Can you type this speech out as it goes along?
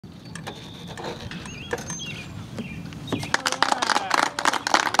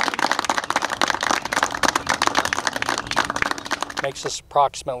makes us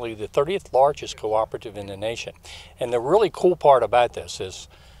approximately the 30th largest cooperative in the nation. And the really cool part about this is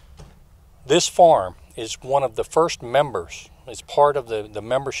this farm is one of the first members. It's part of the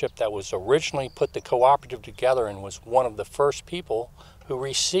membership that was originally put the cooperative together and was one of the first people who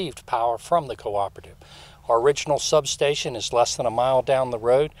received power from the cooperative. Our original substation is less than a mile down the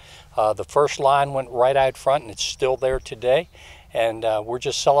road. The first line went right out front and it's still there today. And we're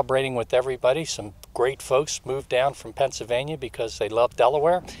just celebrating with everybody. Some great folks moved down from Pennsylvania because they love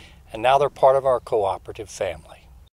Delaware, and now they're part of our cooperative family.